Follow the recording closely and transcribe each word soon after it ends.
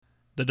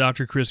The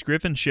Dr. Chris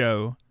Griffin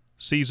Show,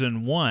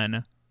 Season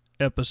 1,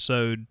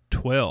 Episode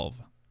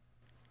 12.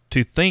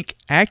 To think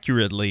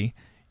accurately,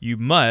 you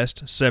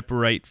must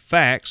separate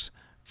facts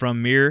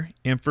from mere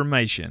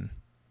information.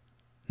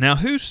 Now,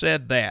 who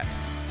said that?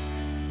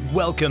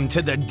 Welcome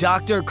to the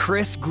Dr.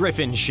 Chris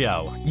Griffin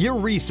Show, your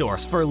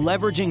resource for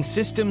leveraging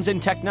systems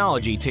and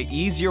technology to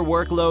ease your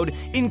workload,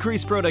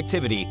 increase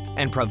productivity,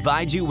 and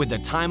provide you with the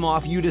time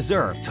off you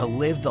deserve to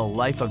live the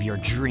life of your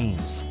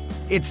dreams.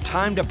 It's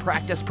time to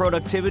practice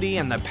productivity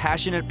and the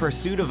passionate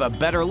pursuit of a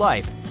better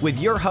life with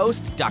your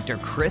host, Dr.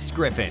 Chris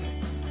Griffin.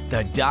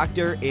 The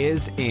doctor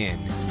is in.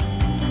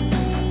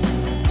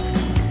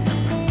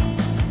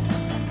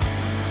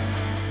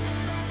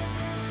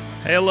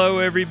 Hello,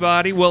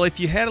 everybody. Well, if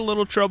you had a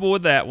little trouble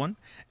with that one,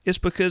 it's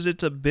because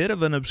it's a bit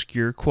of an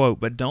obscure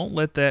quote, but don't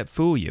let that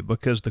fool you,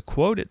 because the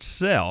quote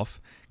itself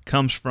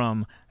comes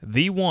from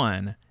the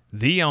one,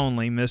 the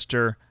only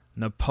Mr.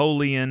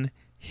 Napoleon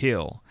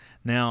Hill.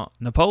 Now,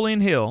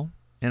 Napoleon Hill,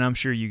 and I'm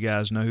sure you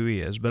guys know who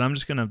he is, but I'm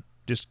just going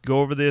to go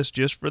over this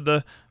just for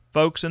the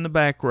folks in the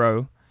back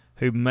row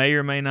who may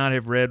or may not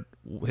have read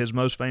his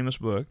most famous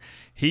book.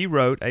 He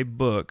wrote a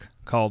book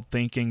called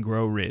Think and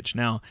Grow Rich.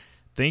 Now,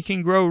 Think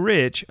and Grow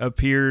Rich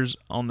appears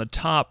on the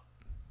top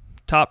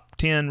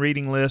 10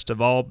 reading list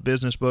of all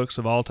business books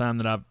of all time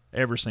that I've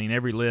ever seen.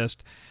 Every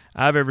list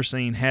I've ever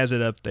seen has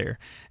it up there.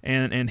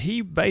 And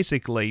he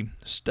basically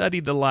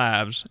studied the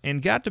lives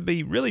and got to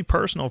be really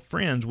personal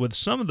friends with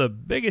some of the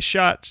biggest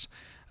shots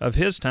of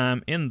his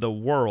time in the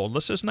world.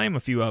 Let's just name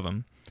a few of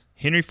them.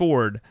 Henry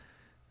Ford,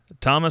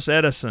 Thomas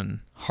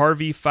Edison,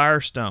 Harvey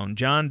Firestone,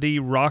 John D.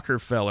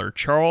 Rockefeller,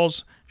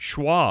 Charles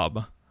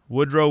Schwab,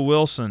 Woodrow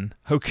Wilson,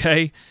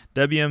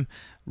 W.M.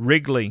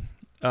 Wrigley.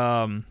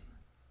 The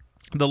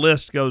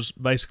list goes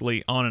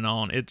basically on and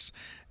on.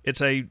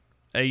 It's a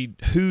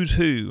who's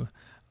who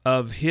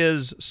of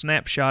his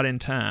snapshot in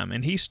time.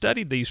 And he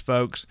studied these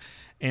folks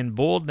and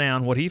boiled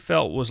down what he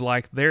felt was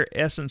like their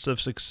essence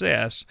of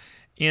success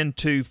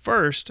into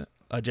first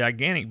a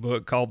gigantic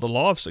book called The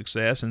Law of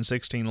Success in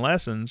 16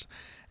 Lessons,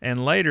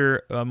 and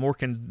later a more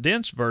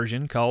condensed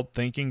version called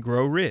Think and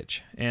Grow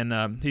Rich.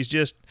 And he's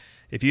just,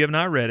 if you have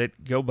not read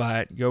it, go buy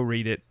it, go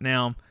read it.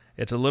 Now,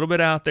 it's a little bit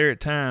out there at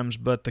times,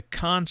 but the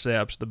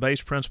concepts, the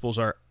base principles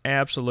are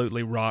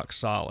absolutely rock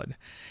solid.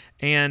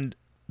 And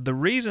the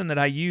reason that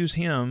I use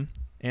him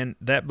and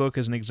that book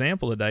as an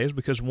example today is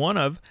because one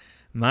of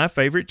my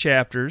favorite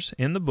chapters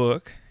in the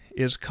book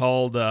is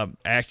called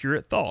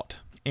Accurate Thought.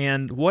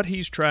 And what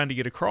he's trying to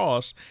get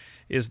across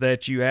is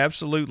that you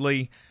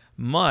absolutely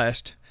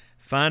must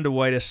find a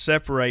way to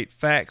separate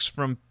facts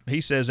from, he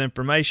says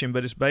information,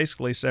 but it's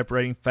basically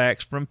separating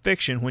facts from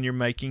fiction when you're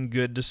making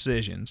good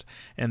decisions.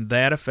 And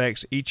that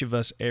affects each of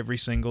us every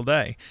single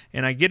day.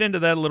 And I get into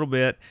that a little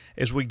bit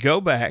as we go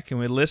back and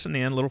we listen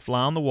in, a little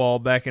fly on the wall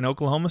back in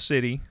Oklahoma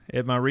City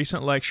at my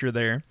recent lecture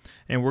there.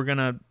 And we're going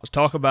to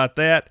talk about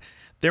that.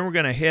 Then we're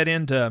going to head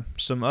into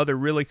some other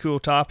really cool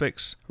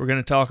topics. We're going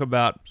to talk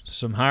about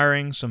some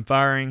hiring, some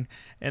firing,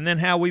 and then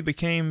how we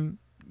became,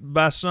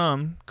 by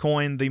some,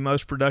 coined the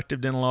most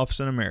productive dental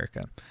office in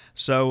America.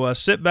 So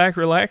sit back,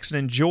 relax, and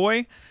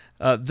enjoy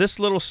this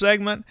little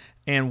segment,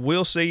 and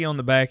we'll see you on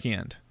the back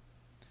end.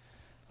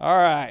 All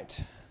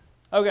right.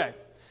 Okay.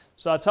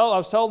 So I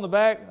was told in the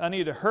back I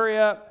need to hurry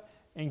up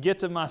and get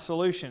to my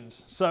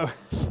solutions. So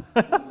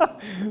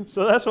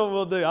that's what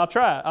we'll do. I'll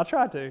try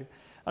to.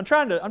 I'm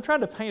trying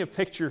to paint a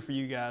picture for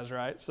you guys,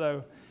 right?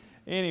 So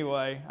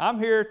anyway, I'm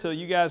here till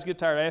you guys get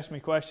tired of asking me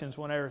questions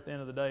whenever at the end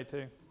of the day,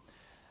 too.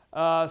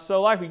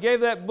 So like we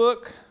gave that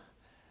book,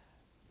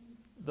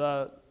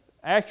 the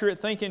Accurate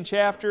Thinking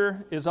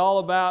chapter is all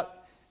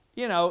about,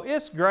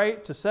 it's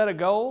great to set a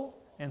goal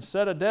and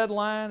set a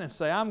deadline and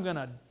say, I'm going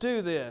to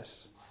do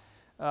this.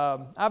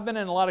 I've been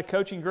in a lot of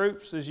coaching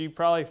groups, as you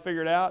probably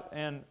figured out,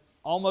 and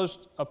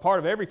almost a part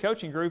of every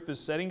coaching group is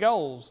setting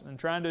goals and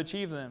trying to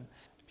achieve them.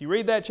 If you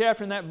read that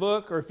chapter in that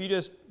book, or if you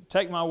just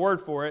take my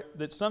word for it,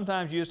 that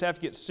sometimes you just have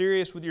to get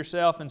serious with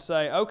yourself and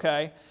say,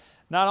 okay,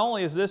 not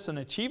only is this an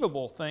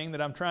achievable thing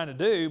that I'm trying to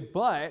do,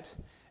 but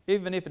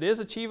even if it is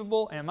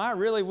achievable, am I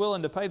really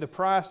willing to pay the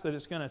price that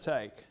it's going to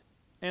take?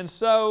 And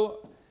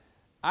so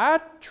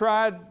I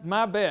tried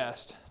my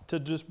best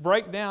to just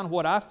break down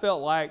what I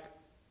felt like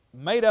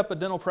made up a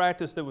dental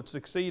practice that would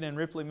succeed in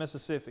Ripley,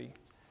 Mississippi.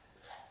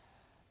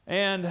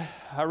 And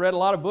I read a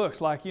lot of books,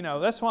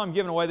 that's why I'm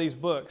giving away these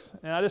books.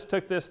 And I just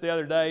took this the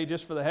other day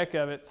just for the heck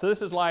of it. So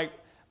this is like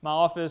my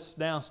office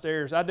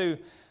downstairs.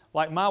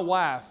 My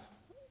wife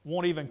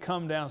won't even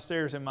come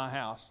downstairs in my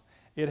house.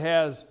 It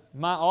has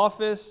my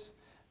office,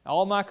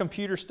 all my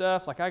computer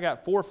stuff. I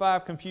got 4 or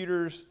 5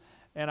 computers,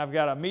 and I've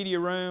got a media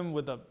room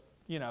with a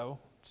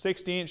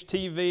 60-inch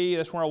TV.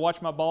 That's where I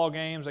watch my ball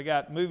games. I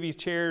got movie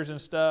chairs and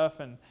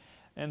stuff,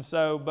 and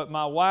so. But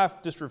my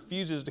wife just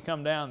refuses to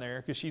come down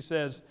there because she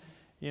says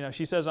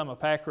I'm a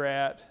pack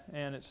rat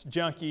and it's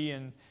junky,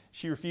 and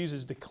she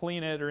refuses to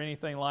clean it or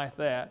anything like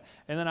that.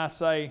 And then I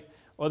say,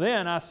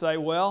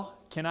 well,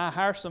 can I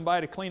hire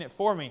somebody to clean it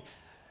for me?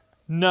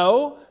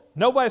 No,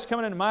 nobody's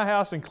coming into my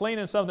house and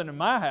cleaning something in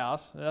my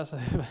house.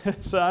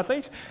 So I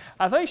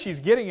think she's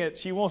getting it.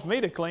 She wants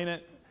me to clean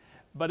it,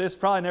 but it's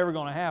probably never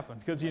going to happen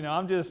because, you know,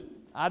 I'm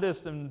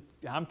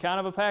kind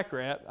of a pack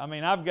rat. I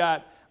mean, I've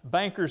got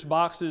banker's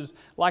boxes.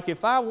 Like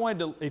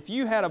if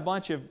you had a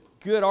bunch of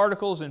good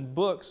articles and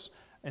books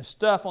and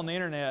stuff on the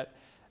internet,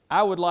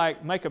 I would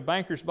make a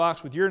banker's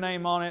box with your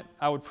name on it.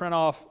 I would print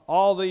off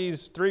all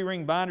these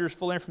 3-ring binders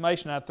full of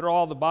information. I'd throw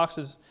all the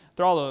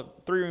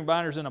 3-ring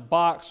binders in a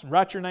box, and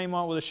write your name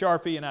on it with a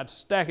Sharpie, and I'd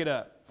stack it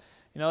up.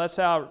 You know, that's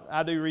how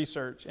I do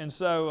research. And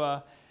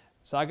so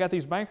I got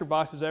these banker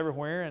boxes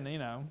everywhere, and, you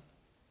know,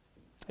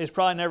 it's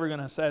probably never going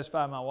to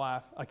satisfy my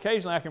wife.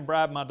 Occasionally I can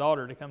bribe my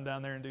daughter to come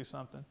down there and do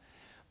something.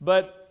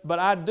 But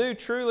I do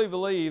truly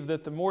believe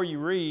that the more you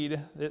read,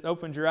 it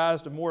opens your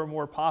eyes to more and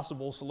more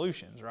possible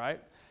solutions,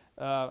 right?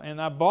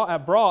 And I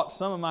brought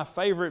some of my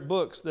favorite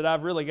books that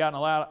I've really gotten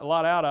a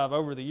lot out of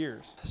over the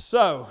years.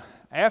 So,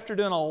 after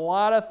doing a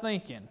lot of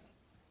thinking,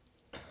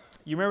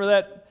 you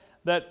remember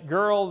that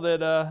girl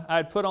that I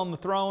had put on the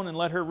throne and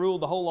let her rule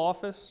the whole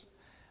office?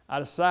 I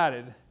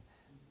decided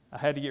I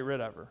had to get rid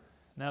of her.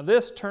 Now,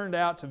 this turned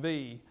out to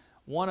be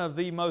one of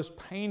the most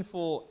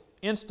painful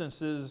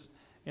instances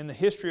in the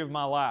history of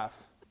my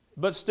life.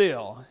 But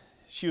still,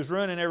 she was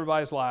ruining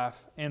everybody's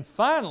life. And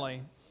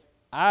finally,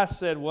 I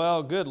said,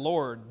 well, good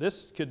Lord,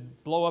 this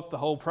could blow up the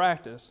whole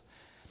practice.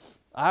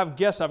 I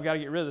guess I've got to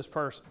get rid of this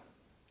person.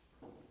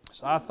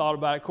 So I thought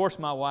about it. Of course,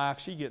 my wife,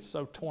 she gets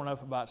so torn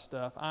up about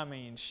stuff. I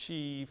mean,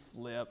 she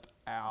flipped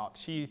out.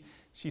 She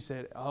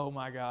said, oh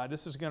my God,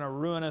 this is going to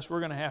ruin us.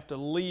 We're going to have to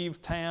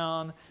leave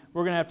town.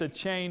 We're going to have to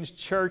change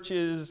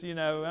churches. You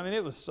know, I mean,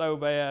 it was so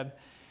bad.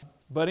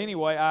 But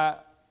anyway,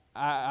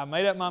 I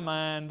made up my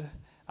mind.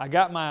 I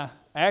got my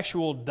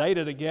actual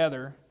data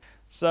together.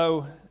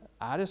 So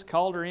I just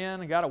called her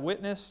in and got a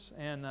witness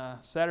and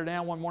sat her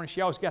down one morning.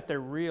 She always got there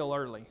real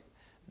early.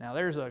 Now,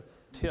 there's a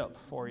tip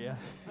for you.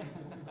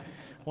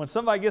 When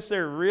somebody gets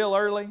there real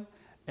early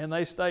and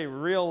they stay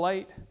real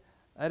late,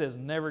 that is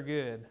never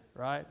good,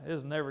 right? It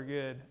is never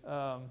good.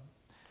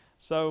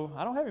 So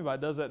I don't have anybody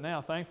that does that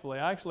now, thankfully.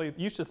 I actually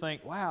used to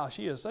think, wow,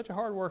 she is such a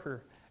hard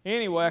worker.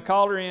 Anyway, I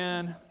called her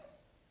in,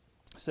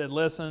 said,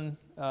 listen,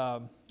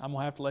 I'm going to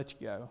have to let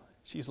you go.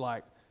 She's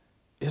like,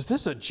 is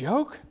this a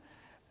joke?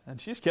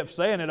 And she just kept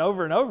saying it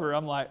over and over.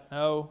 I'm like,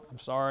 no, I'm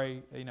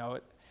sorry. You know,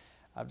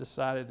 I've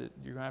decided that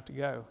you're going to have to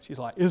go. She's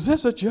like, is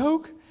this a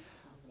joke?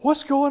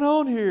 What's going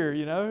on here?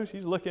 You know,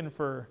 she's looking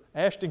for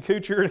Ashton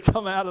Kutcher to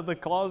come out of the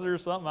closet or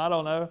something. I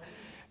don't know.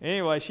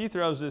 Anyway, she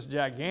throws this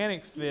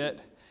gigantic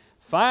fit.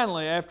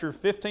 Finally, after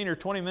 15 or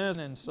 20 minutes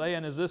and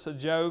saying, is this a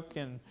joke?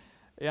 And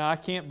yeah, I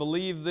can't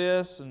believe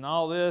this and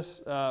all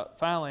this.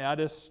 Finally,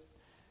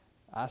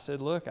 I said,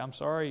 look, I'm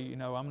sorry. You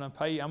know, I'm going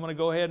to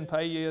go ahead and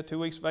pay you a 2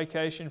 weeks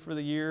vacation for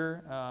the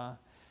year.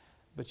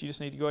 But you just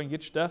need to go ahead and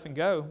get your stuff and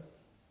go.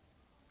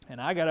 And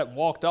I got up and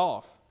walked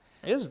off.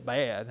 It was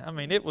bad. I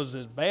mean, it was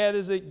as bad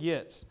as it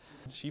gets.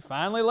 She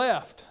finally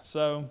left.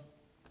 So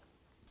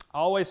I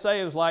always say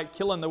it was like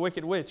killing the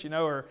wicked witch, you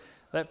know, or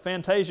that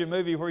Fantasia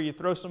movie where you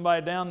throw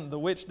somebody down, the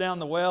witch down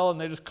the well,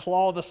 and they just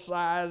claw the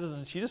sides,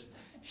 and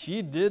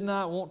she did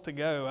not want to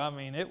go. I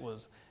mean, it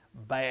was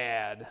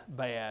bad.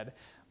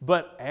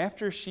 But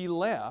after she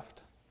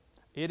left,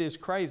 it is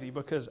crazy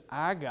because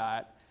I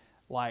got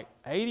like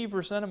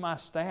 80% of my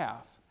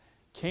staff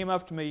came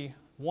up to me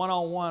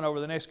one-on-one over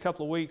the next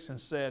couple of weeks and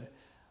said,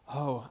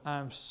 oh,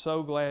 I'm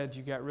so glad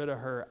you got rid of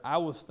her. I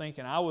was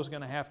thinking I was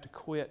going to have to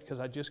quit because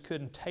I just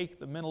couldn't take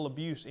the mental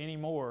abuse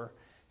anymore.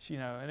 You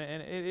know, and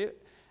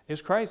it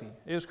was crazy.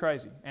 It was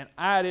crazy. And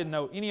I didn't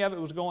know any of it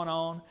was going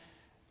on.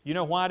 You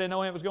know why I didn't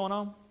know it was going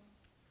on?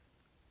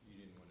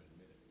 You didn't want to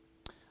admit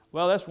it.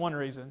 Well, that's one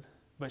reason.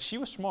 But she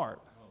was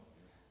smart.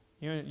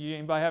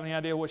 Anybody have any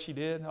idea what she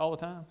did all the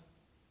time?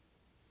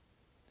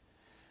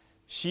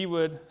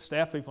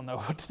 Staff people know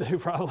what to do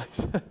probably.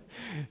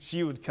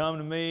 She would come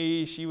to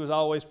me. She was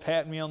always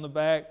patting me on the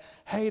back.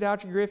 Hey,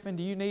 Dr. Griffin,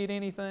 do you need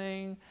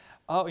anything?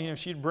 Oh, you know,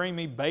 she'd bring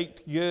me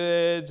baked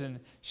goods, and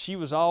she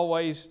was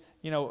always,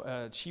 you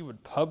know, she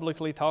would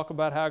publicly talk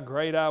about how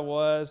great I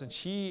was, and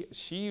she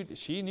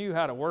knew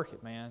how to work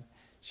it, man.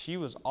 She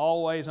was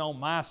always on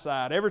my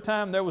side. Every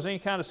time there was any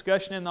kind of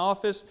discussion in the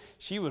office,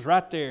 she was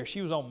right there.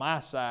 She was on my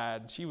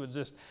side. She would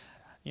just,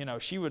 you know,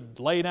 she would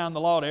lay down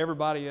the law to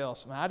everybody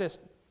else. I mean,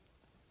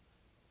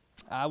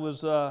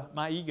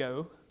 my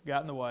ego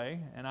got in the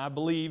way, and I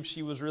believed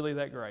she was really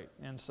that great.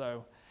 And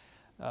so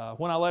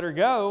when I let her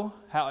go,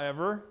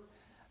 however,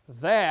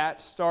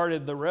 that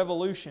started the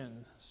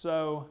revolution.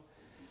 So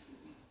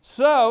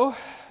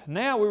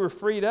now we were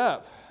freed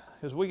up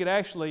because we could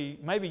actually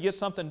maybe get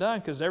something done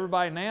because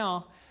everybody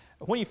now,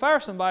 when you fire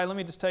somebody, let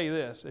me just tell you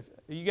this. If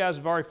you guys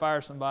have already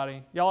fired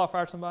somebody, y'all all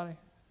fired somebody?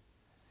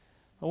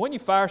 Well, when you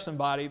fire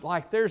somebody,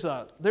 like there's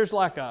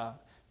like a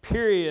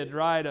period,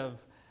 right,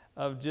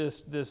 of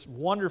just this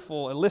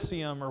wonderful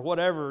Elysium or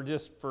whatever,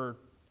 just for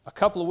a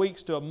couple of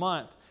weeks to a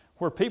month,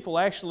 where people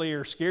actually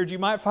are scared you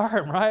might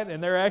fire them, right?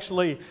 And they're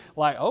actually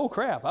like, oh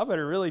crap, I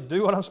better really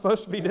do what I'm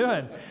supposed to be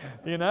doing.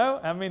 You know,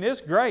 I mean,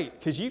 it's great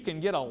because you can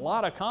get a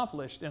lot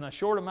accomplished in a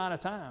short amount of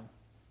time.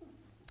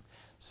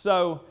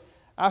 So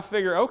I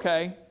figure,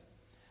 okay,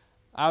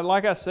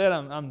 like I said,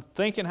 I'm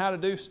thinking how to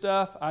do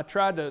stuff. I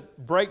tried to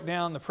break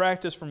down the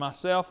practice for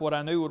myself, what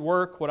I knew would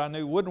work, what I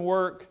knew wouldn't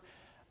work.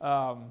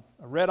 I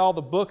read all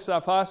the books I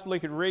possibly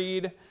could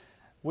read.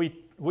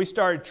 We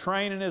started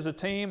training as a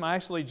team. I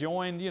actually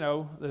joined,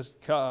 this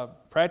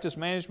practice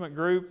management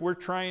group. We're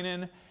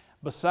training.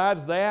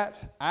 Besides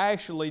that, I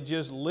actually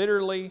just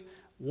literally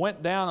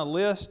went down a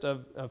list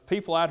of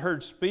people I'd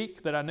heard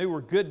speak that I knew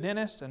were good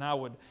dentists, and I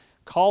would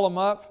call them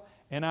up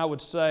and I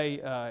would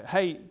say,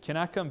 hey, can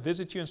I come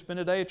visit you and spend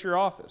a day at your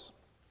office?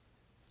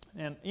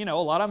 And, a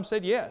lot of them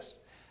said yes.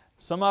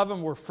 Some of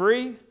them were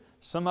free.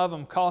 Some of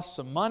them cost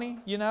some money,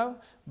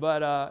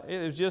 but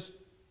it was just,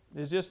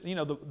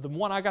 the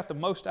one I got the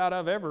most out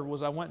of ever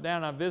was I went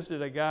down and I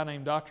visited a guy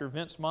named Dr.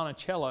 Vince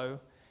Monticello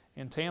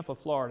in Tampa,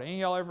 Florida. Any of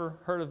y'all ever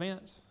heard of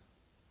Vince?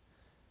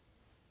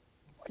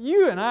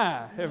 You and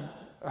I have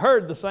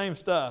heard the same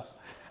stuff.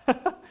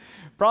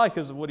 Probably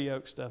because of Woody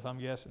Oak stuff, I'm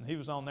guessing. He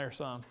was on there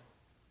some.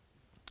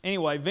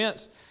 Anyway,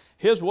 Vince,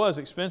 his was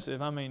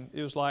expensive. I mean,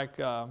 it was like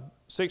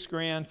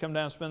 $6,000, come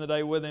down and spend the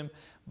day with him.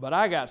 But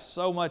I got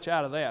so much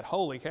out of that.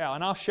 Holy cow.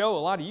 And I'll show a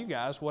lot of you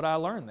guys what I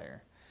learned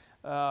there.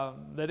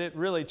 That it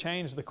really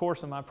changed the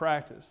course of my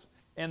practice.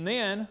 And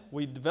then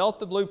we developed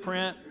the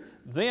blueprint.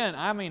 Then,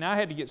 I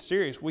had to get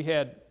serious.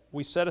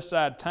 We set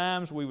aside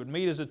times. We would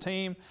meet as a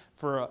team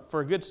for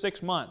a good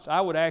 6 months.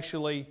 I would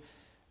actually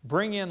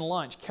bring in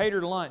lunch,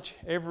 catered lunch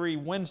every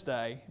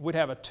Wednesday. We'd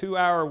have a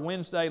 2-hour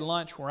Wednesday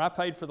lunch where I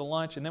paid for the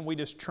lunch, and then we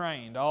just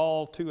trained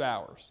all 2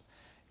 hours,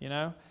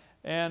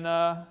 And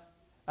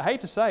I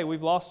hate to say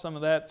we've lost some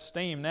of that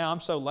steam now.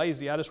 I'm so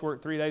lazy. I just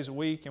work 3 days a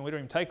week, and we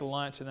don't even take a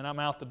lunch, and then I'm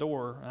out the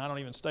door, and I don't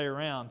even stay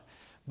around.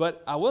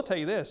 But I will tell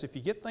you this, if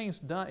you get things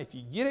done, if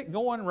you get it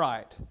going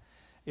right,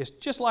 it's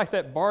just like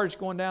that barge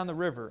going down the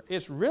river.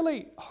 It's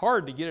really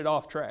hard to get it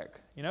off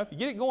track. If you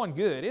get it going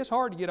good, it's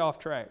hard to get off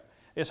track.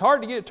 It's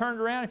hard to get it turned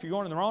around if you're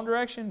going in the wrong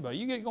direction, but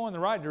you get it going in the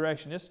right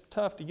direction, it's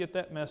tough to get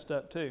that messed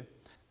up too.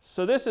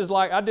 So this is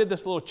like, I did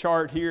this little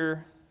chart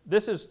here.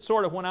 This is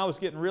sort of when I was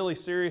getting really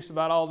serious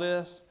about all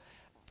this.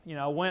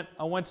 I went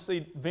to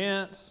see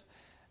Vince,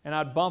 and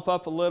I'd bump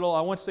up a little.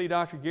 I went to see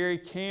Dr. Gary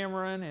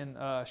Cameron in,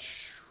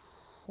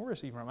 where is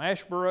he from?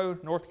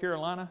 Asheboro, North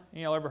Carolina.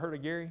 Any of y'all ever heard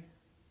of Gary?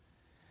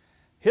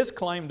 His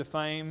claim to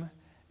fame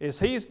is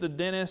he's the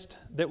dentist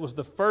that was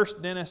the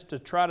first dentist to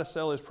try to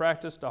sell his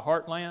practice to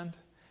Heartland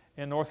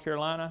in North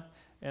Carolina,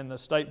 and the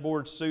state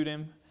board sued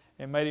him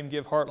and made him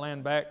give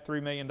Heartland back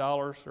 $3 million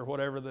or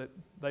whatever that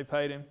they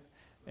paid him.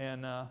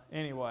 And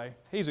anyway,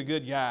 he's a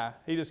good guy.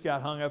 He just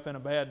got hung up in a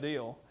bad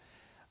deal.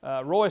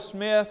 Roy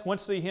Smith, went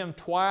to see him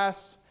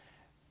twice.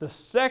 The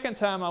second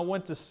time I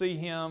went to see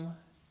him,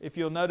 if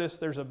you'll notice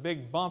there's a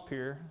big bump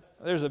here.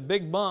 There's a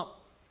big bump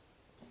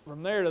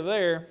from there to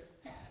there.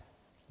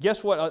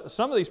 Guess what?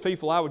 Some of these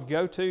people I would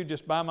go to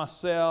just by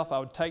myself. I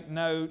would take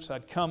notes.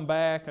 I'd come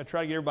back. I'd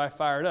try to get everybody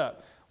fired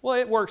up. Well,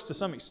 it works to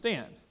some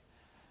extent.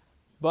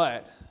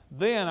 But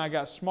then I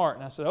got smart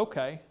and I said,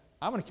 okay,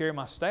 I'm going to carry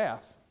my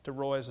staff to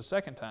Roy's the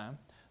second time.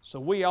 So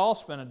we all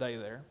spent a day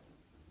there.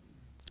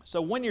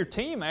 So when your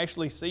team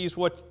actually sees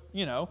what,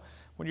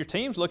 when your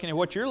team's looking at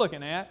what you're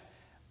looking at,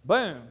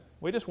 boom,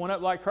 we just went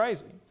up like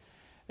crazy.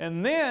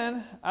 And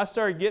then I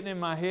started getting in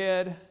my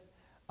head,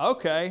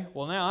 okay,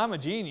 well now I'm a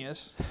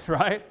genius,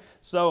 right?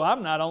 So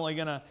I'm not only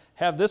going to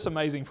have this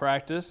amazing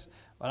practice,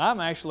 but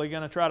I'm actually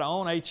going to try to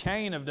own a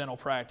chain of dental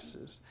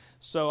practices.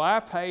 So I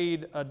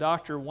paid a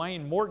Dr.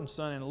 Wayne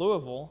Mortensen in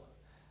Louisville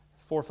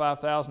 $4,000 or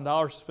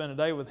 $5,000 to spend a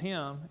day with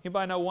him.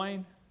 Anybody know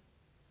Wayne?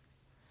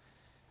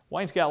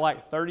 Wayne's got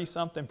like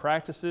 30-something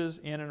practices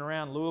in and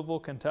around Louisville,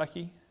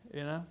 Kentucky,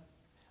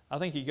 I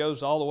think he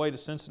goes all the way to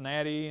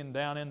Cincinnati and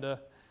down into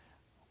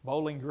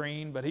Bowling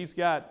Green, but he's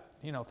got,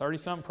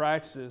 30-something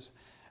practices.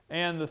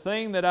 And the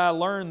thing that I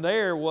learned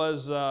there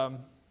was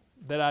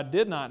that I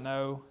did not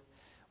know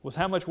was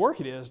how much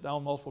work it is to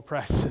own multiple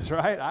practices,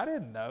 right? I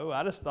didn't know.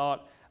 I just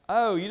thought,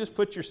 oh, you just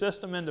put your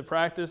system into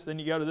practice, then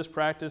you go to this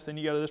practice, then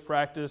you go to this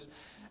practice,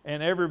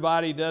 and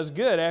everybody does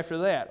good after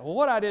that. Well,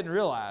 what I didn't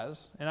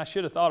realize, and I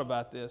should have thought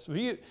about this, have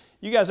you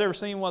guys ever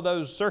seen one of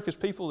those circus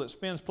people that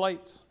spins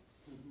plates?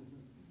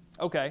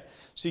 Okay,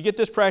 so you get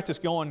this practice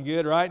going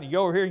good, right? And you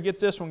go over here and get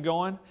this one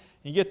going.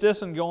 You get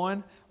this one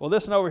going. Well,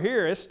 this one over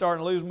here, it's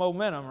starting to lose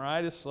momentum,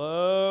 right? It's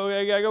slow.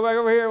 You got to go back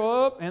over here.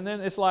 Whoop. And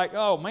then it's like,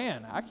 oh,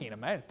 man, I can't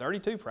imagine.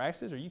 32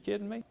 practices? Are you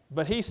kidding me?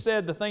 But he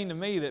said the thing to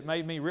me that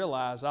made me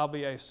realize I'll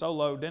be a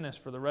solo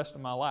dentist for the rest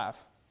of my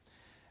life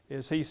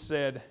is he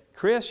said,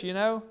 Chris,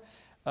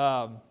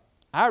 I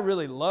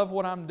really love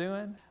what I'm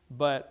doing,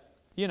 but,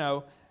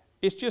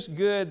 it's just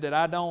good that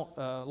I don't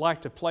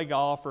like to play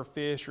golf or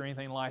fish or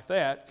anything like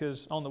that,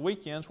 because on the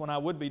weekends when I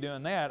would be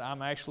doing that,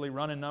 I'm actually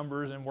running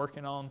numbers and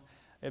working on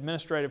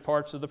administrative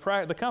parts of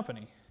the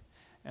company.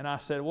 And I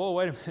said, well,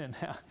 wait a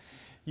minute now.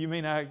 You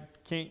mean I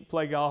can't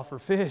play golf or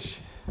fish?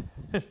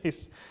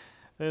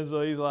 And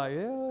so he's like,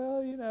 yeah,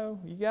 well, you know,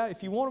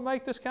 if you want to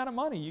make this kind of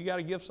money, you got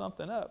to give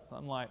something up.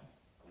 I'm like,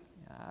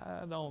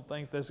 I don't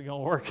think this is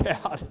going to work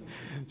out.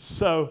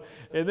 So,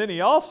 and then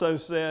he also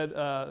said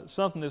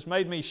something that's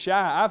made me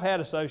shy. I've had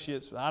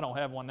associates. I don't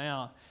have one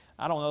now.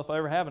 I don't know if I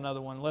ever have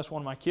another one unless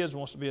one of my kids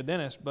wants to be a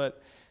dentist.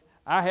 But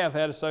I have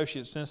had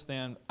associates since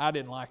then. I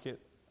didn't like it,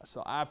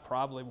 so I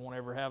probably won't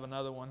ever have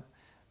another one.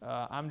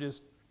 I'm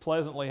just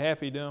pleasantly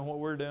happy doing what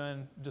we're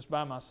doing just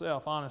by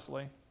myself,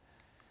 honestly.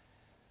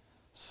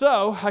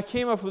 So I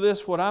came up with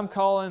this, what I'm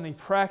calling the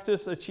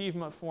Practice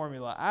Achievement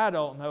Formula. I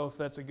don't know if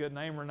that's a good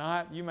name or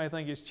not. You may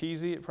think it's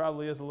cheesy. It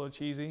probably is a little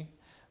cheesy.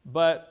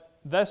 But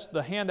that's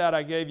the handout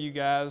I gave you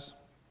guys.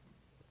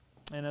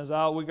 And as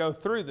we go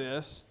through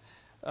this,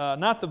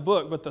 not the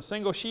book, but the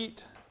single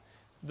sheet,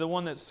 the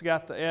one that's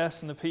got the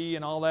S and the P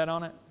and all that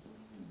on it.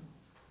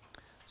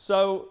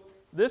 So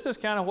this is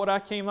kind of what I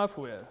came up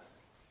with.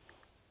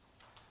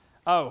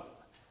 Oh,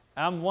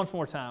 once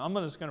more time,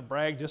 I'm just going to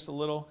brag just a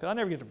little, because I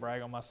never get to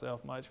brag on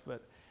myself much,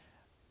 but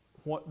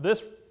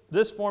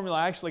this formula,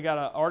 I actually got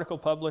an article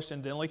published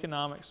in Dental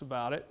Economics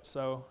about it,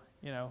 so,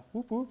 you know,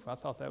 whoop, whoop, I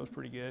thought that was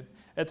pretty good.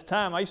 At the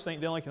time, I used to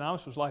think Dental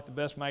Economics was like the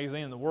best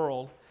magazine in the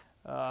world.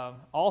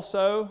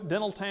 Also,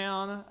 Dental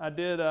Town, I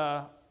did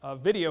a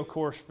video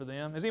course for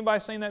them. Has anybody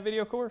seen that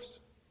video course?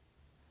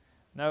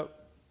 No.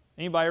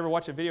 Anybody ever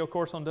watch a video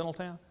course on Dental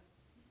Town?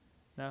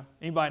 No.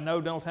 Anybody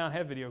know Dental Town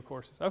had video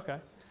courses? Okay.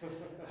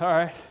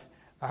 All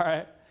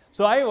right.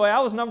 So anyway,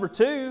 I was number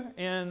 2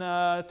 in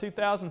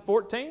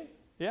 2014.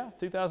 Yeah,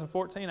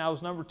 2014, I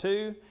was number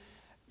 2.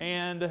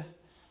 And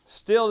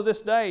still to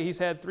this day, he's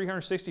had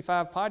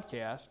 365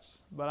 podcasts,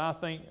 but I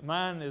think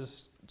mine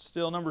is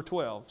still number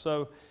 12.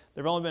 So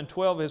there have only been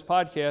 12 of his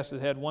podcasts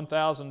that had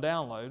 1,000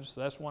 downloads,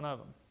 so that's one of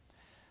them.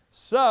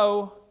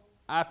 So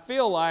I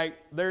feel like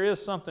there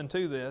is something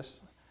to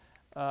this.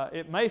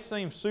 It may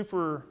seem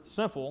super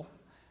simple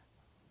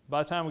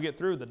by the time we get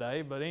through the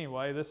day, but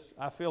anyway,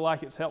 I feel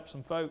like it's helped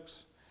some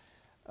folks.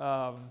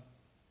 Yeah,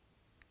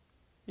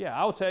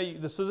 I'll tell you,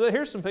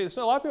 here's some people.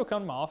 So a lot of people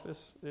come to my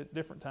office at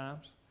different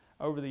times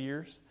over the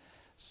years.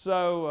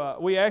 So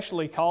we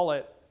actually call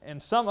it,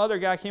 and some other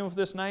guy came up with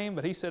this name,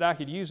 but he said I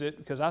could use it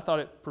because I thought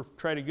it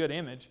portrayed a good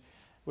image.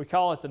 We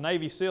call it the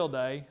Navy SEAL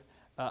Day.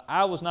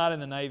 I was not in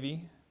the Navy,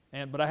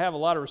 but I have a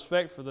lot of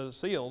respect for the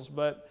SEALs,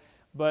 but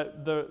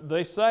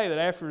they say that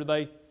after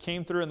they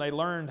came through and they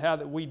learned how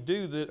that we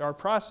do our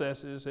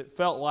processes, it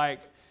felt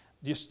like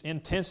just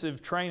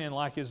intensive training,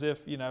 like as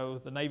if, you know,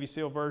 the Navy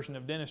SEAL version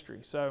of dentistry.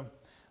 So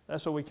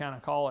that's what we kind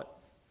of call it.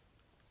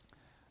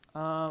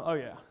 Oh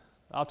yeah,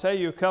 I'll tell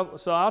you a couple.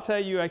 So I'll tell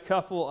you a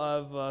couple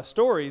of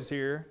stories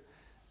here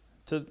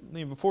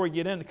before we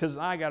get into, because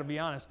I got to be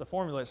honest, the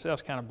formula itself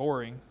is kind of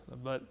boring,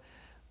 but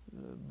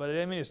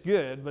I mean, it's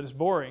good, but it's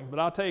boring. But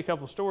I'll tell you a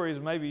couple of stories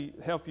and maybe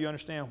help you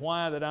understand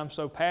why that I'm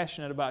so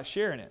passionate about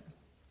sharing it.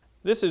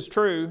 This is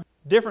true.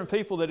 Different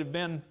people that have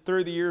been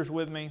through the years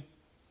with me,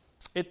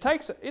 it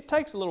takes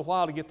a little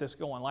while to get this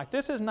going. Like,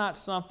 this is not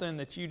something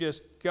that you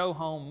just go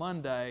home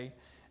Monday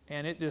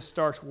and it just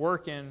starts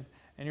working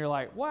and you're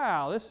like,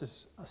 wow, this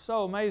is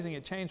so amazing,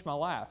 it changed my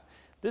life.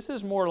 This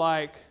is more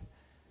like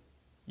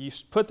you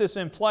put this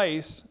in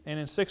place, and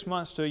in 6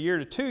 months to a year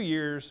to 2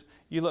 years,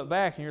 you look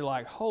back and you're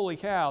like, holy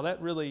cow,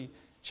 that really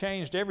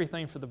changed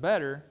everything for the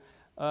better.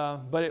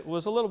 But it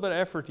was a little bit of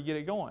effort to get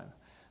it going.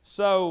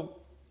 So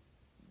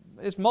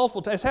it's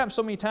happened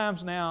so many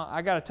times now,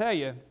 I got to tell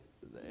you,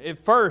 at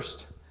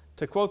first,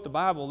 to quote the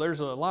Bible,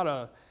 there's a lot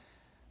of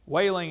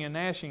wailing and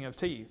gnashing of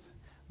teeth.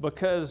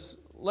 Because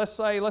let's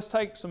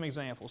take some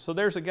examples. So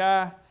there's a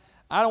guy,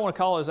 I don't want to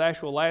call his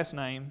actual last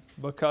name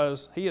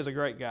because he is a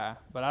great guy,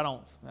 but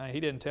he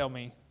didn't tell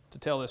me to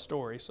tell this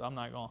story, so I'm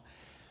not going.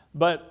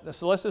 But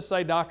so let's just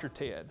say Dr.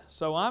 Ted.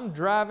 So I'm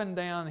driving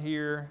down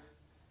here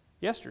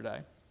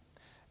yesterday,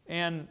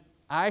 and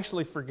I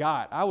actually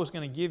forgot. I was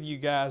going to give you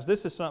guys,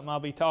 this is something I'll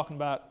be talking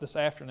about this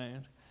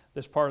afternoon,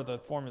 this part of the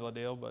formula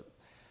deal, but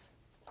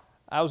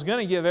I was going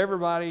to give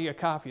everybody a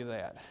copy of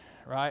that,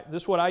 right?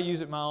 This is what I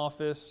use at my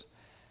office.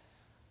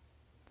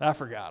 I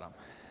forgot them.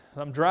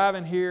 I'm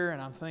driving here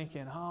and I'm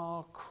thinking,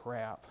 oh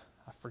crap,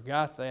 I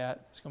forgot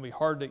that. It's going to be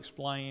hard to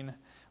explain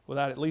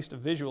without at least a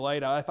visual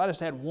aid. If I just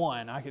had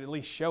one, I could at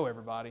least show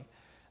everybody.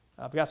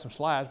 I've got some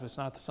slides, but it's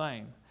not the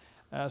same.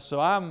 So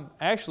I'm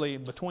actually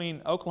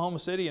between Oklahoma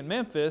City and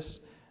Memphis.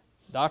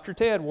 Dr.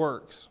 Ted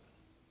works.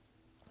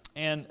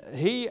 And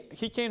he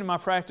came to my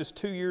practice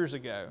 2 years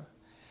ago.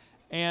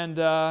 And,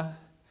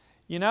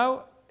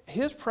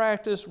 his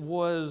practice, it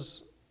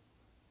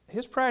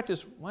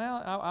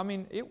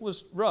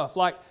was rough.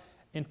 Like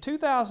in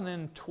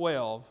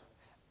 2012,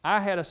 I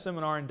had a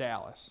seminar in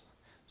Dallas.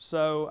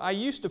 So I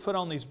used to put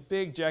on these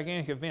big,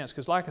 gigantic events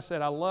because, like I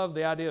said, I love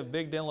the idea of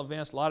big dental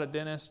events, a lot of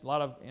dentists, a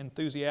lot of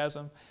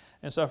enthusiasm.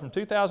 And so from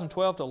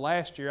 2012 to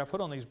last year, I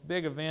put on these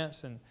big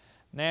events in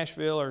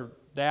Nashville or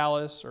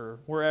Dallas or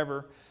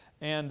wherever.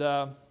 And,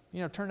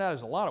 it turned out it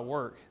was a lot of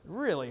work,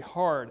 really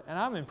hard. And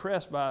I'm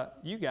impressed by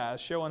you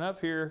guys showing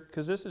up here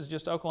because this is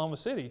just Oklahoma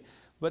City.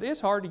 But it's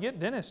hard to get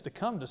dentists to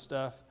come to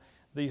stuff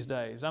these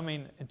days. I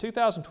mean, in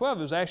 2012,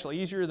 it was actually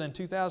easier than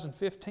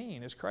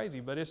 2015. It's crazy,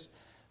 but it's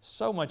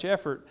so much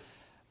effort.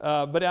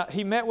 But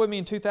he met with me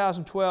in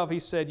 2012. He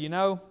said, you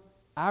know,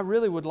 I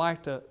really would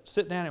like to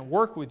sit down and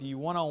work with you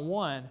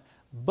one-on-one,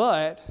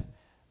 but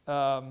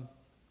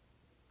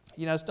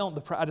you know,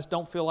 I just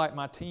don't feel like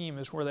my team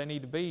is where they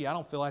need to be. I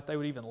don't feel like they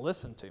would even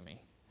listen to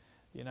me,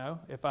 you know,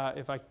 if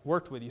I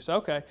worked with you. So,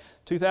 okay,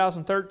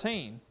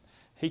 2013,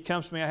 he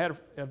comes to me. I had an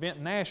event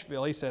in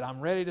Nashville. He said,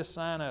 I'm ready to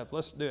sign up.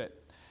 Let's do it.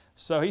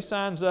 So he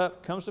signs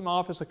up, comes to my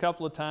office a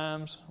couple of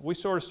times. We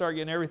sort of start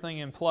getting everything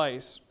in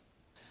place.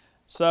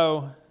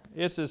 So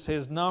it's just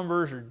his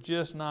numbers are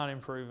just not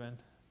improving,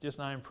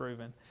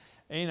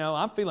 And, you know,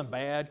 I'm feeling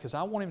bad because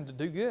I want him to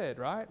do good,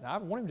 right? I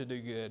want him to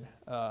do good.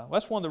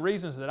 That's one of the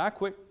reasons that I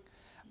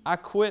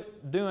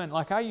quit doing,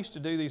 like I used to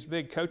do these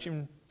big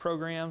coaching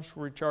programs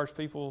where we charge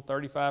people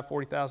 $35,000,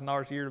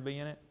 $40,000 a year to be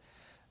in it.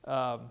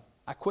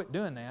 I quit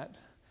doing that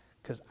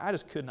because I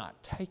just could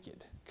not take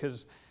it,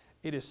 because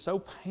it is so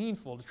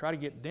painful to try to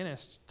get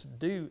dentists to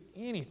do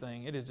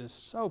anything. It is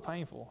just so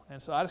painful.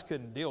 And so I just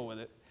couldn't deal with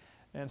it.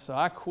 And so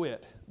I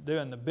quit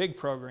doing the big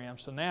program.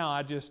 So now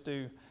I just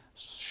do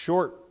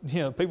short, you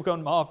know, people come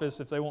to my office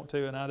if they want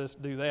to, and I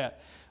just do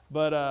that.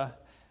 But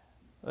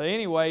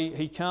anyway,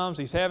 he comes,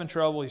 he's having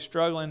trouble, he's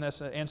struggling.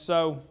 And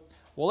so,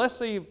 well, let's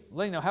see,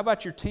 you know, how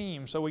about your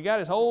team? So we got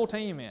his whole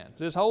team in.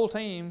 This whole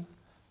team,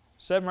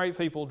 7 or 8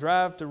 people,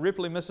 drive to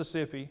Ripley,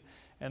 Mississippi,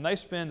 and they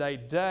spend a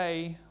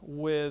day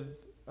with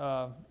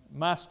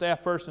my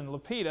staff person,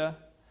 Lapita.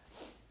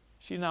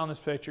 She's not on this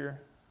picture.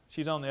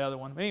 She's on the other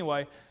one.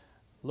 Anyway,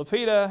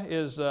 Lapita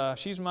is,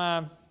 she's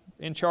my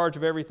in charge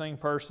of everything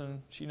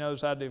person. She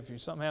knows I do.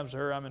 If something happens to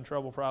her, I'm in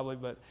trouble probably.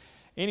 But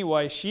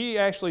anyway, she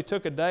actually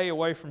took a day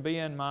away from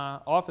being my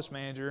office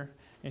manager,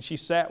 and she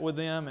sat with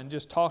them and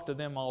just talked to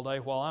them all day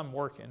while I'm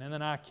working. And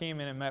then I came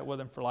in and met with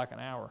them for like an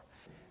hour.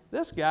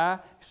 This guy,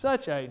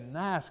 such a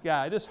nice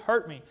guy. It just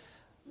hurt me.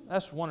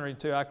 That's one reason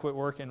too I quit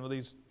working with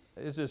these.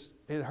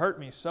 It hurt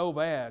me so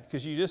bad,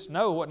 because you just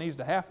know what needs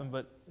to happen,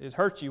 but it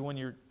hurts you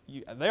when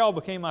they all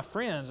became my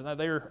friends,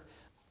 and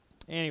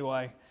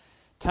anyway,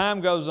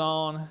 time goes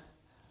on.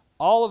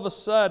 All of a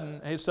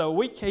sudden, so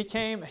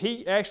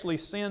he actually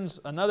sends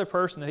another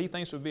person that he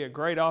thinks would be a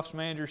great office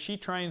manager. She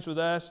trains with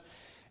us.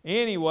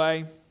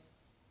 Anyway,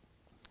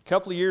 a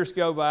couple of years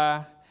go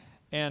by,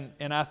 and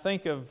I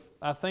think of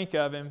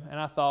him, and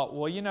I thought,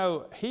 well, you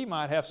know, he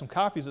might have some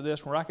copies of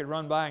this where I could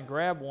run by and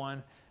grab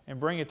one and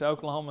bring it to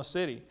Oklahoma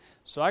City.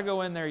 So I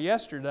go in there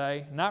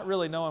yesterday, not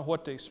really knowing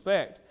what to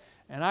expect,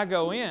 and I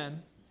go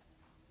in.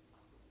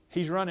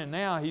 He's running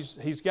now.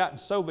 He's gotten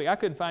so big, I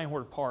couldn't find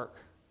where to park.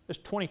 There's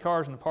 20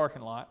 cars in the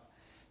parking lot.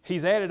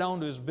 He's added on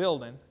to his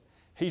building.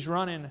 He's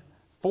running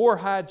 4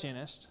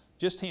 hygienists,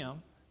 just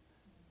him,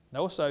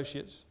 no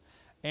associates.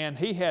 And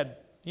he had,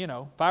 you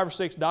know, 5 or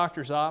 6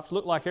 doctor's ops.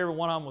 Looked like every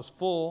one of them was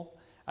full.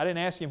 I didn't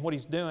ask him what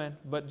he's doing,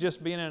 but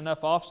just being in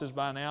enough offices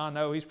by now, I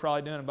know he's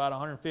probably doing about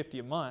 $150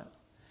 a month.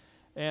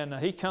 And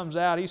he comes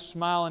out, he's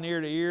smiling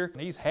ear to ear,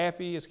 and he's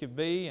happy as could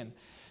be.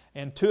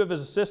 And 2 of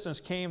his assistants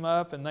came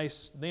up, and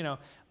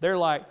they're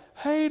like,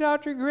 "Hey,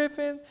 Dr.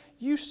 Griffin,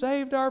 you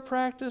saved our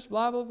practice,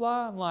 blah, blah,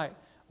 blah." I'm like,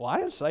 "Well, I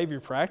didn't save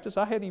your practice.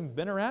 I hadn't even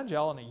been around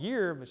y'all in a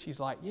year." But she's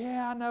like,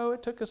 "Yeah, I know,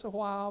 it took us a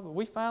while, but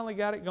we finally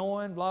got it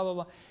going, blah, blah,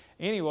 blah."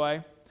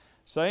 Anyway,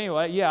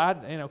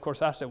 of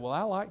course I said, "Well,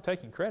 I like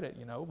taking credit,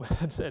 you know."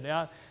 But I said,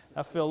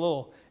 I feel a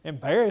little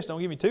embarrassed. Don't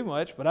give me too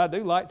much, but I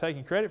do like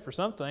taking credit for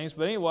some things.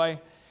 But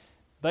anyway,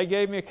 they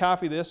gave me a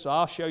copy of this, so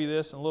I'll show you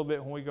this in a little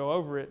bit when we go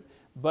over it.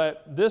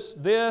 But this,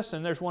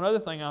 and there's one other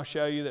thing I'll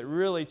show you that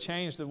really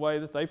changed the way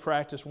that they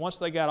practice. Once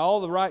they got all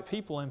the right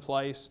people in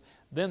place,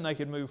 then they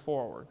could move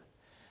forward.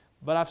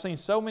 But I've seen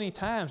so many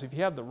times, if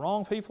you have the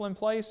wrong people in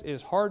place, it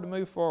is hard to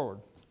move forward.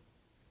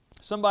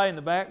 Somebody in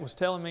the back was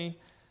telling me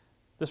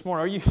this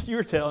morning, or you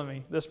were telling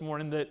me this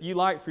morning, that you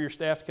like for your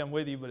staff to come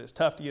with you, but it's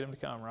tough to get them to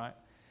come, right?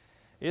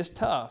 It's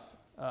tough.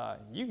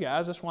 You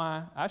guys, that's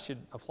why I should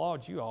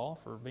applaud you all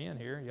for being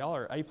here. Y'all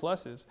are A+,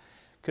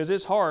 because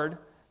it's hard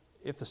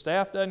if the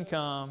staff doesn't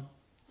come,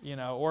 you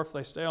know, or if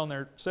they stay on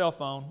their cell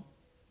phone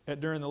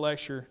during the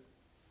lecture.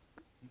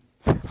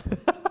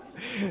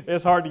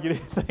 It's hard to get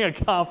anything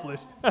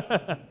accomplished.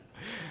 All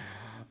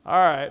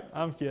right,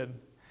 I'm kidding.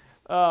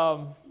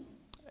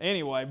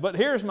 Anyway, but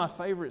here's my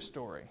favorite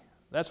story.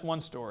 That's one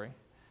story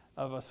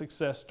of a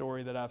success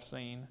story that I've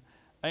seen.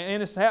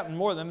 And it's happened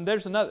more than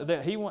there's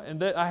another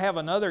I have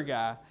another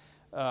guy.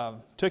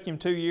 Took him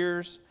 2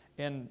 years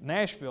in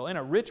Nashville, in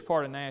a rich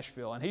part of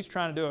Nashville, and he's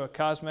trying to do a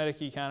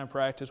cosmetic-y kind of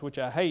practice, which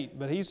I hate.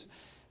 But he's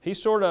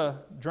sort of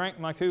drank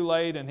my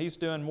Kool-Aid, and he's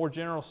doing more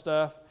general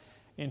stuff.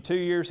 In 2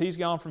 years, he's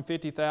gone from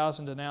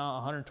 $50,000 to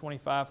now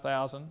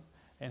 $125,000,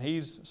 and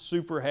he's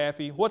super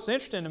happy. What's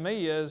interesting to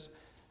me is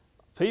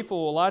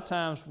people a lot of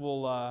times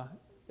will.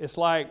 It's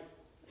like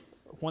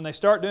when they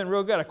start doing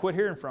real good, I quit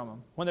hearing from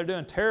them. When they're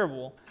doing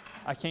terrible,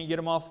 I can't get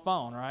them off the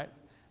phone, right?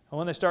 And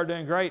when they start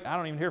doing great, I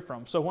don't even hear from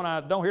them. So when I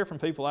don't hear from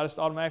people, I just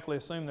automatically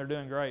assume they're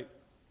doing great.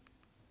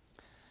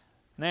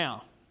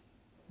 Now,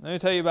 let me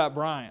tell you about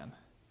Brian.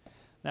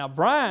 Now,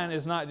 Brian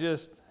he's not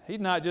just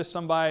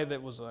somebody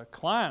that was a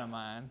client of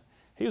mine.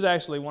 He was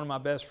actually one of my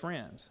best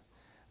friends.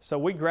 So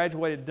we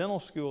graduated dental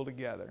school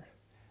together.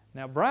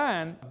 Now,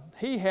 Brian,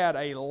 he had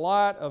a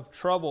lot of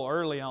trouble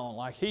early on.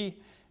 Like he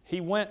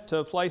went to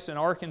a place in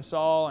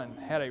Arkansas and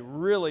had a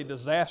really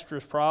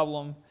disastrous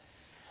problem.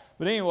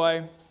 But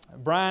anyway,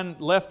 Brian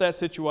left that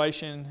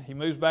situation. He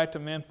moves back to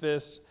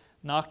Memphis,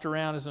 knocked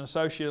around as an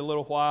associate a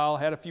little while,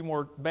 had a few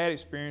more bad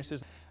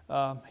experiences.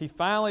 He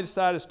finally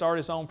decided to start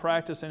his own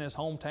practice in his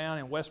hometown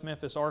in West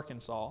Memphis,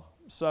 Arkansas.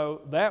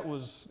 So that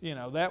was,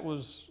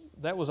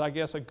 I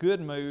guess, a good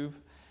move.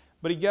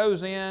 But he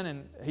goes in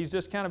and he's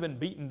just kind of been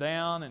beaten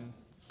down and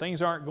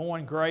things aren't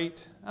going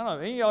great. I don't know,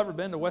 any of y'all ever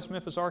been to West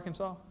Memphis,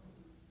 Arkansas?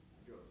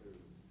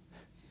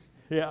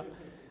 Yeah.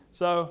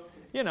 So,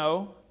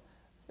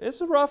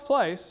 it's a rough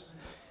place.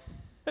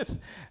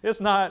 It's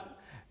not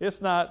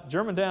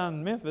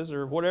Germantown, Memphis,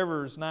 or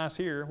whatever is nice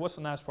here. What's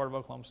the nice part of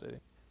Oklahoma City?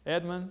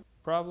 Edmond,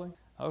 probably?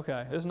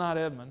 Okay, it's not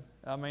Edmond.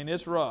 I mean,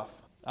 it's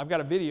rough. I've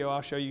got a video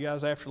I'll show you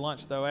guys after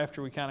lunch, though,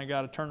 after we kind of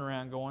got a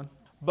turnaround going.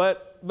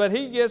 But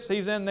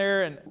he's in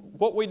there, and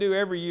what we do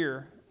every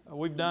year,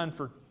 we've done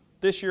for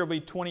this year will be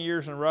 20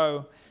 years in a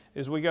row,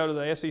 is we go to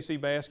the SEC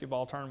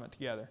basketball tournament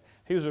together.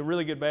 He was a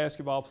really good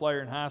basketball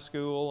player in high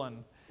school,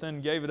 and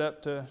then gave it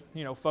up to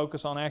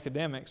focus on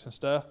academics and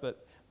stuff.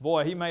 But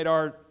boy, he made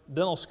our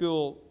dental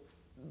school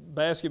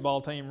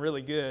basketball team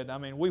really good. I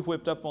mean, we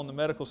whipped up on the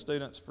medical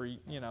students for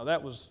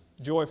that was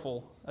a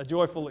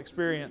joyful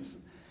experience.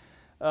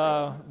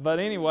 But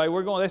anyway,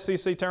 we're going to the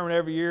SEC tournament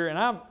every year, and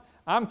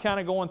I'm kind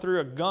of going through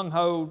a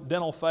gung-ho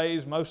dental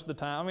phase most of the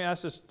time. I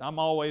mean, I'm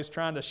always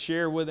trying to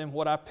share with him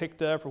what I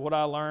picked up or what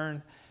I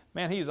learned.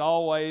 Man, he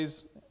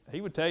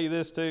would tell you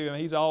this too. I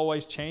mean, he's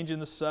always changing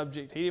the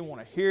subject. He didn't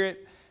want to hear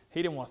it.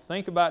 He didn't want to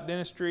think about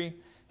dentistry.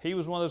 He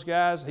was one of those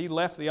guys, he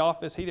left the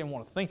office, he didn't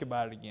want to think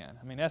about it again.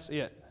 I mean, that's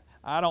it.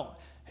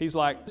 He's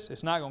like,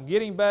 it's not going to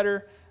get any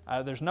better.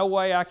 There's no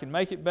way I can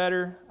make it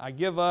better. I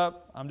give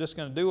up. I'm just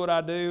going to do what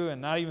I do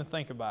and not even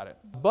think about it.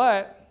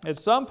 But at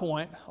some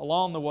point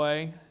along the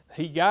way,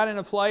 he got in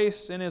a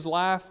place in his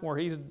life where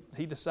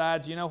he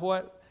decides, you know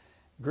what,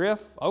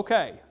 Griff,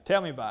 okay,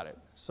 tell me about it.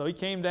 So he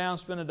came down,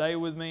 spent a day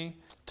with me,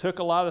 took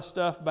a lot of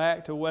stuff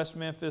back to West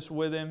Memphis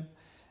with him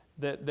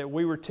that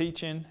we were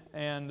teaching,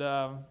 and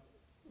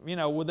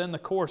within the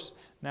course.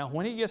 Now,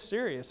 when he gets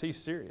serious, he's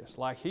serious.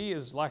 Like he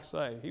is, like I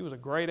say, he was a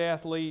great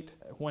athlete.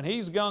 When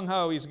he's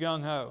gung-ho, he's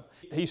gung-ho.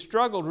 He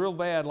struggled real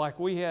bad. Like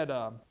we had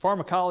a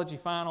pharmacology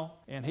final,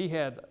 and he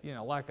had,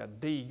 like a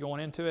D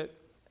going into it.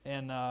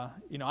 And,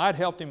 I'd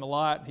helped him a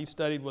lot. He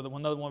studied with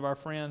another one of our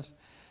friends,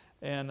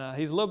 and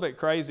he's a little bit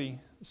crazy.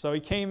 So he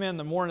came in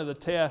the morning of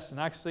the test, and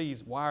I could see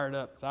he's wired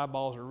up. His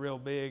eyeballs are real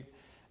big.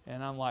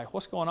 And I'm like,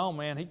 what's going on,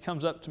 man? He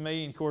comes up to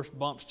me and, of course,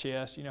 bumps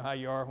chest. You know how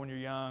you are when you're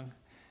young.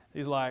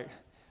 He's like,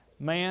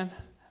 man,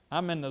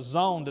 I'm in the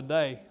zone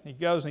today. He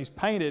goes and he's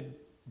painted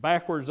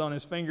backwards on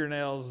his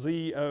fingernails,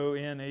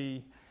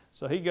 Z-O-N-E.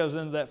 So he goes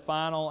into that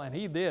final, and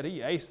he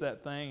aced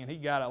that thing, and he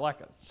got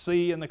like a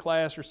C in the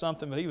class or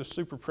something, but he was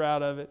super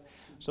proud of it.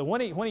 So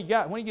when he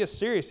gets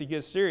serious, he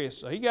gets serious.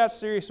 So he got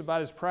serious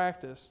about his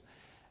practice,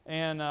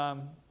 and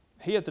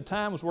he at the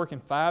time was working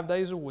 5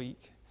 days a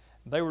week.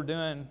 They were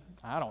doing,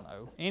 I don't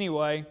know.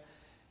 Anyway,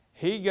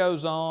 he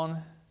goes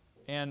on,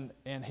 and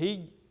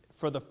he,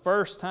 for the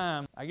first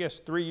time, I guess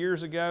 3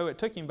 years ago, it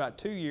took him about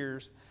 2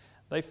 years,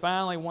 they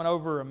finally went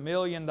over $1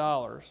 million.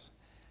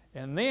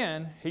 And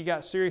then he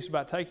got serious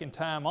about taking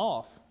time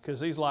off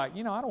because he's like,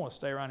 I don't want to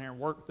stay around here and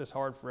work this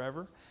hard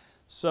forever.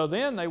 So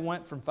then they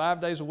went from 5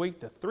 days a week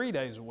to 3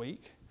 days a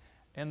week,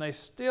 and they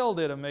still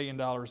did $1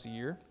 million a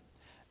year.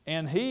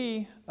 And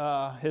he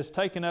has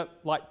taken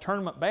up like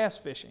tournament bass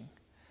fishing.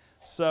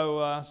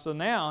 So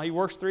now he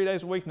works 3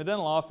 days a week in the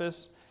dental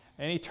office,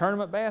 and he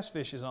tournament bass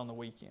fishes on the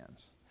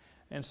weekends.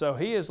 And so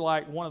he is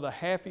like one of the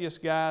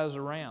happiest guys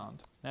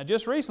around. Now,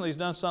 just recently he's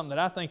done something that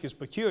I think is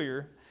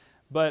peculiar,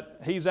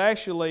 but he's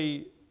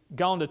actually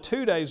gone to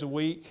 2 days a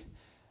week,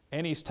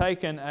 and he's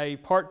taken a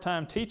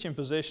part-time teaching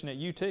position at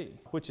UT,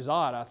 which is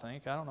odd, I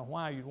think. I don't know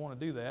why you'd want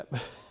to do that.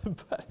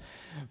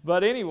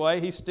 but anyway,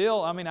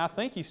 I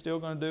think he's still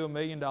going to do $1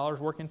 million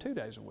working 2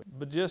 days a week.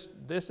 But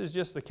this is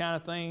just the kind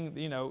of thing,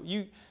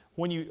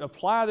 when you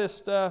apply this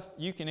stuff,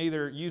 you can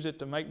either use it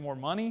to make more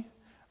money,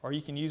 or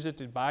you can use it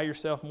to buy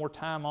yourself more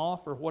time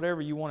off, or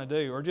whatever you want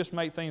to do, or just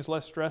make things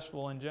less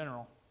stressful in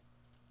general.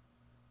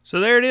 So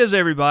there it is,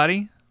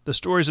 everybody. The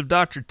stories of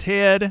Dr.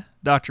 Ted,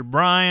 Dr.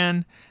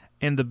 Brian,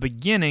 and the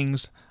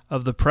beginnings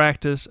of the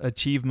Practice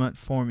Achievement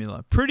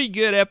Formula. Pretty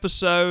good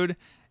episode,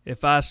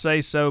 if I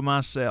say so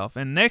myself.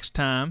 And next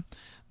time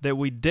that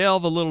we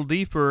delve a little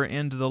deeper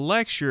into the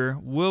lecture,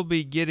 we'll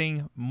be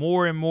getting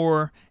more and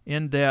more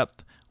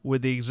in-depth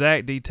with the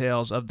exact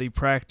details of the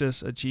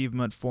Practice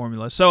Achievement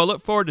Formula. So I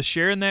look forward to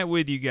sharing that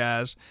with you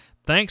guys.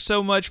 Thanks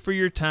so much for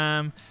your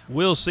time.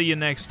 We'll see you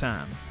next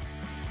time.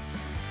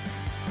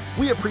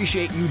 We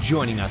appreciate you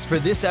joining us for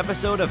this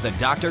episode of the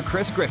Dr.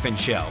 Chris Griffin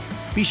Show.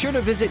 Be sure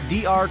to visit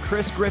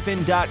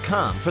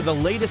drchrisgriffin.com for the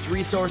latest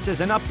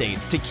resources and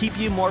updates to keep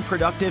you more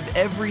productive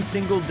every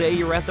single day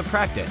you're at the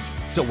practice.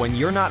 So when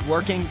you're not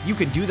working, you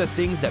can do the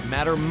things that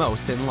matter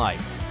most in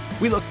life.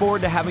 We look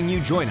forward to having you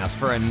join us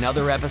for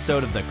another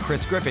episode of The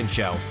Chris Griffin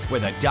Show, where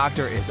the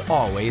doctor is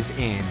always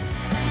in.